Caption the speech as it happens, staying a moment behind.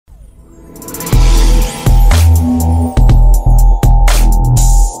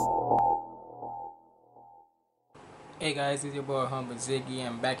Hey guys, it's your boy HumbleZiggy.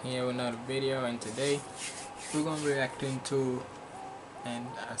 I'm back here with another video, and today we're gonna be reacting to, and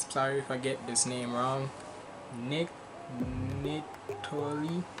I'm sorry if I get this name wrong, Nittoli,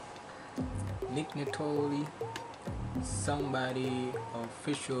 somebody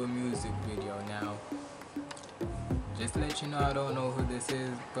official music video. Now, just to let you know, I don't know who this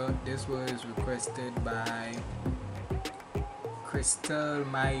is, but this was requested by Crystal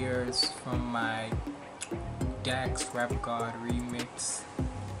Myers from my Dax Rap God remix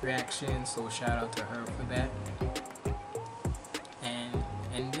reaction, so shout out to her for that.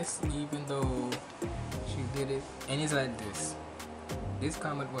 And this, even though she did it, and it's like this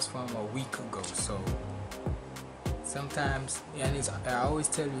comment was from a week ago, so sometimes, and I always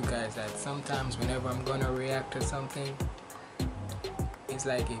tell you guys that sometimes whenever I'm gonna react to something, it's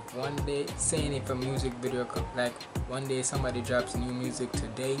like if one day, saying if a music video, like one day somebody drops new music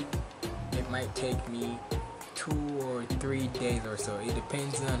today, it might take me 2 or 3 days or so. It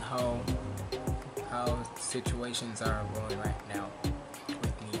depends on how situations are going right now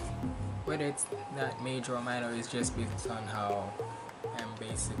with me. Whether it's not major or minor, it's just based on how I'm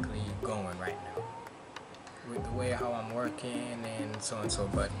basically going right now, with the way how I'm working and so and so.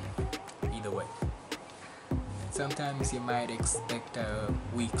 But either way, sometimes you might expect a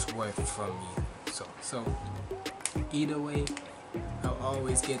week's worth from me. So either way, I'll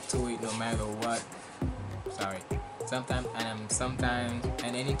always get to it no matter what. Sorry. Sometimes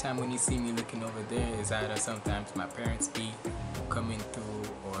and anytime when you see me looking over there, is either sometimes my parents be coming through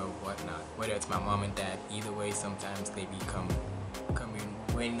or whatnot. Whether it's my mom and dad, either way, sometimes they be coming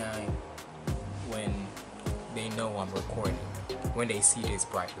when they know I'm recording, when they see this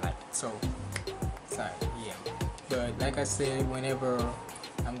bright light. So sorry, yeah. But like I said, whenever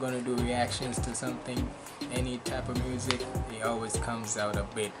I'm gonna do reactions to something, any type of music, it always comes out a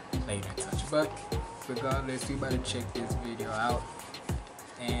bit later and such. But regardless, we about to check this video out.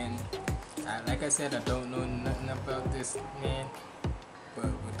 And like I said, I don't know nothing about this man, but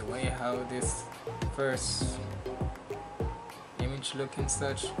with the way how this first image look and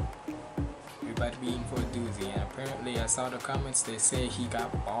such, we about to be in for a doozy. And apparently I saw the comments, they say he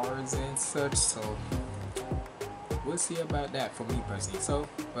got bars and such, so we'll see about that for me personally. So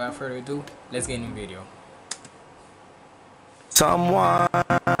without further ado, let's get in the video. Someone,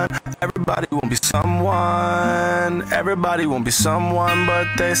 everybody won't be someone. Everybody won't be someone but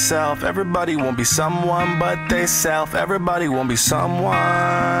they self. Everybody won't be someone but they self. Everybody won't be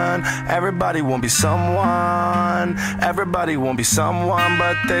someone. Everybody won't be someone. Everybody won't be someone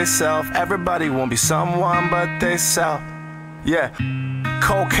but they self. Everybody won't be someone but they self. Yeah.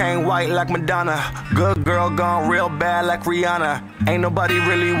 Cocaine white like Madonna. Good girl gone real bad like Rihanna. Ain't nobody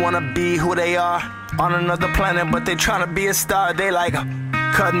really wanna be who they are on another planet, but they tryna be a star. They like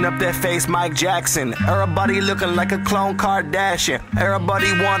cutting up their face Mike Jackson. Everybody looking like a clone Kardashian.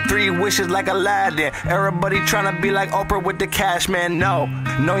 Everybody want 3 wishes like Aladdin. Everybody tryna be like Oprah with the cash, man. No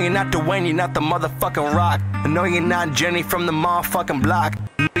you're not Dwayne, you're not the motherfucking Rock. No you're not Jenny from the motherfucking block.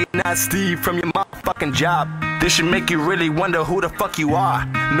 No you're not Steve from your motherfucking job. This should make you really wonder who the fuck you are.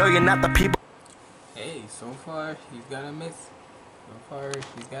 No you're not the people. Hey, so far he's got a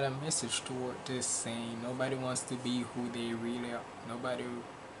message toward this, saying nobody wants to be who they really are.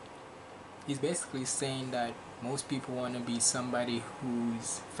 He's basically saying that most people want to be somebody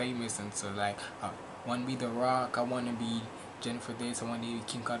who's famous, and so like I want to be The Rock, I want to be Jennifer this, I want to be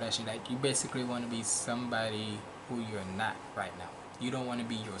Kim Kardashian. Like, you basically want to be somebody who you're not right now. You don't want to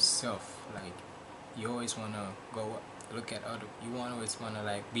be yourself. Like, you always want to go look at other, you always want to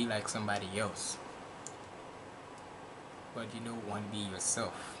like be like somebody else, but you don't want to be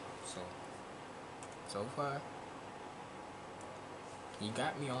yourself. So far you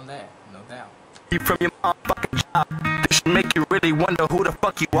got me on that, no doubt. From your motherfucking job. This should make you really wonder who the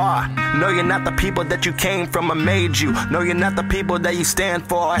fuck you are. No you're not the people that you came from or made you. No you're not the people that you stand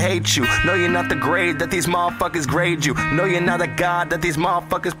for or hate you. No you're not the grade that these motherfuckers grade you. No you're not a god that these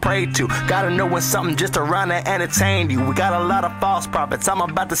motherfuckers pray to. Gotta know when something just around to entertain you. We got a lot of false prophets, I'm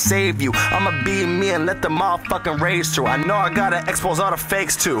about to save you. I'ma be me and let the motherfucking rage through. I know I gotta expose all the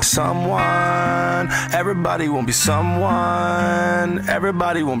fakes too. Someone, everybody won't be someone.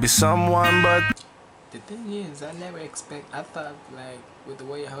 Everybody won't be someone but the thing is, I never I thought, like, with the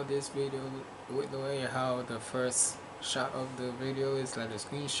way how this video, with the way how the first shot of the video is, like the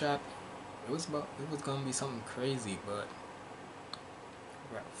screenshot, it was gonna be something crazy, but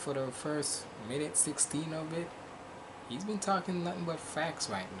for the first minute 16 of it, he's been talking nothing but facts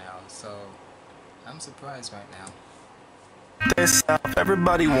right now, so I'm surprised right now.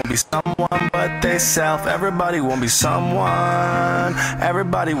 Everybody won't be someone but but they self. Everybody won't be someone.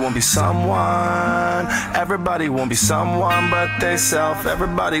 Everybody won't be someone. Everybody won't be someone but they self.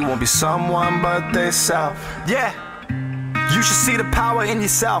 Everybody won't be someone but they self. Yeah. You should see the power in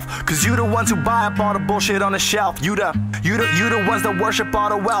yourself, cause you the ones who buy up all the bullshit on the shelf. You the ones that worship all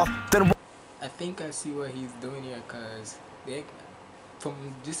the wealth. Then I think I see what he's doing here, cause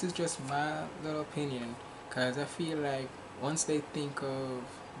this is just my little opinion, cause I feel like once they think of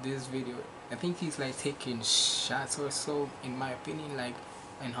this video, I think he's like taking shots or so, in my opinion, like,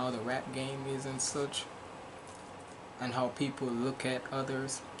 and how the rap game is and such, and how people look at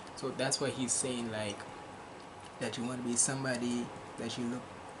others. So that's what he's saying, like, that you want to be somebody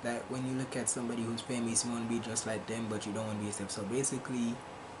that when you look at somebody who's famous, you want to be just like them, but you don't want to be yourself. So basically,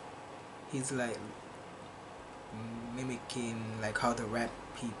 he's like mimicking like how the rap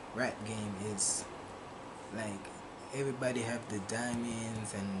game is. Like, everybody have the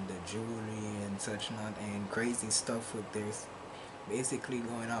diamonds and the jewelry and such not, and crazy stuff with theirs, basically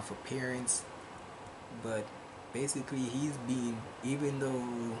going off appearance. But basically, even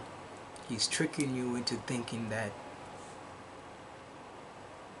though he's tricking you into thinking that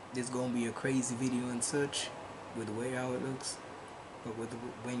there's gonna be a crazy video and such, with the way how it looks, but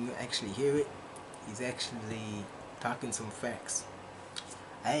when you actually hear it, he's actually talking some facts.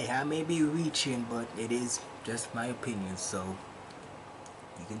 Hey, I may be reaching, but it is just my opinion, so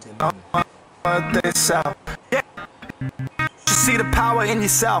you can tell me. they self. Yeah. See the power in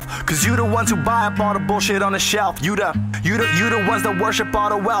yourself, cause you the ones who buy up all the bullshit on the shelf. You the ones that worship all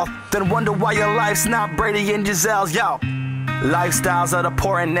the wealth, then wonder why your life's not Brady and Giselle's. Yo, lifestyles are the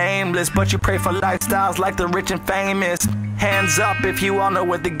poor and nameless, but you pray for lifestyles like the rich and famous. Hands up if you all know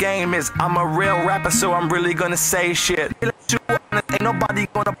what the game is. I'm a real rapper, so I'm really gonna say shit. Ain't nobody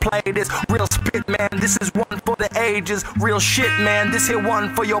gonna play this real spit, man. This is one for the ages. Real shit, man. This here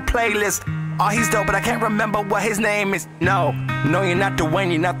one for your playlist. Oh, he's dope, but I can't remember what his name is. No, you're not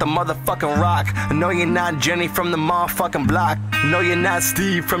Dwayne, you're not the motherfucking Rock. No, you're not Jenny from the motherfucking block. No, you're not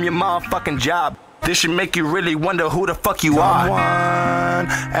Steve from your motherfucking job. This should make you really wonder who the fuck you are.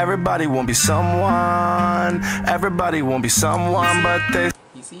 Everybody won't be someone. Everybody won't be someone, but they.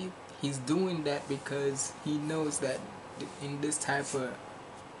 You see, he's doing that because he knows that in this type of,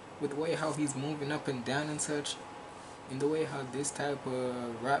 with the way how he's moving up and down and such, in the way how this type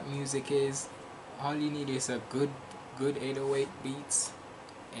of rap music is, all you need is a good 808 beats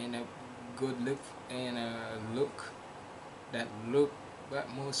and a good look and a look that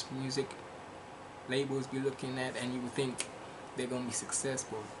most music labels be looking at, and you would think they're gonna be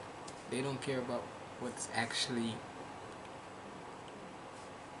successful. They don't care about what's actually.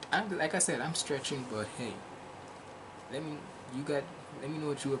 Like I said, I'm stretching, but hey, let me know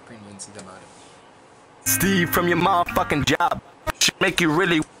what your opinions is about it. Steve from your motherfucking job should make you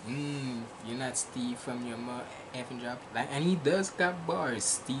really. You're not Steve from your effing job. Like, and he does got bars.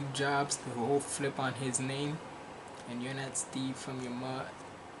 Steve Jobs, the whole flip on his name, and you're not Steve from your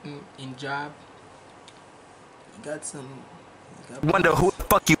in job. You got some. Wonder who the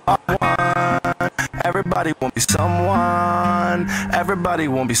fuck you are. Everybody won't be someone. Everybody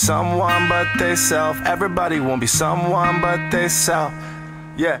won't be someone but they self. Everybody won't be someone but they self.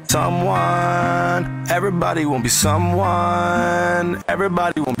 Yeah, someone. Everybody won't be someone.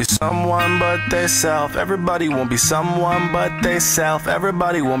 Everybody won't be someone but they self. Everybody won't be someone but they self.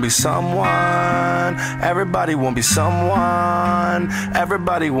 Everybody won't be someone. Everybody won't be someone.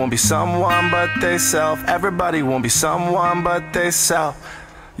 Everybody won't be someone but they self. Everybody won't be someone but they self.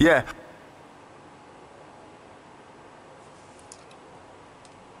 Yeah.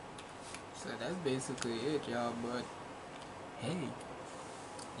 So that's basically it, y'all. But hey,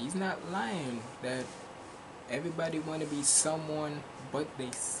 he's not lying that everybody want to be someone but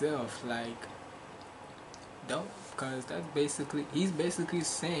they self. Like, don't, cause that's basically, he's basically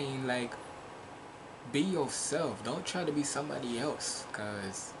saying like, be yourself. Don't try to be somebody else.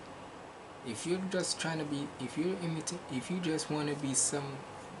 Cause if you're just trying to be, if you just want to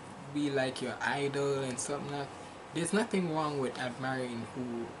be like your idol and something like, there's nothing wrong with admiring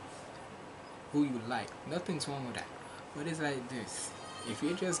who you like. Nothing's wrong with that. But it's like this. If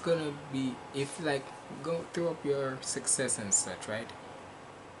you're just gonna be, go throw up your success and such, right?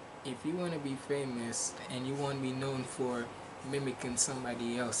 If you want to be famous and you want to be known for mimicking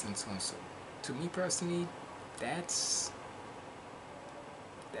somebody else and so on, so to me personally, that's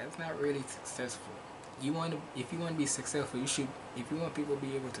not really successful. If you want to be successful, you should. If you want people to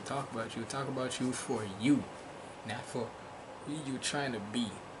be able to talk about you for you, not for who you're trying to be.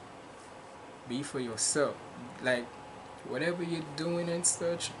 Be for yourself. Like, whatever you're doing and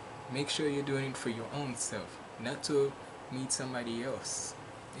such, make sure you're doing it for your own self, not to meet somebody else,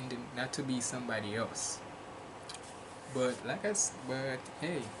 and not to be somebody else. But but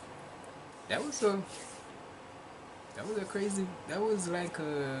hey, that was a crazy, that was like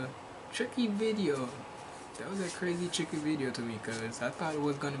a tricky video. That was a crazy tricky video to me, because I thought it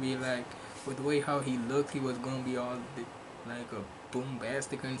was gonna be like, with the way how he looked, he was gonna be all like a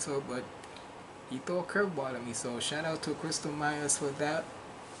bombastic and so, but he threw a curveball at me. So shout out to Crystal Myers for that.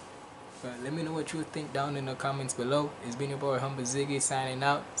 But let me know what you think down in the comments below. It's been your boy HumbleZiggy signing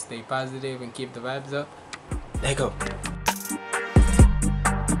out. Stay positive and keep the vibes up. Let go.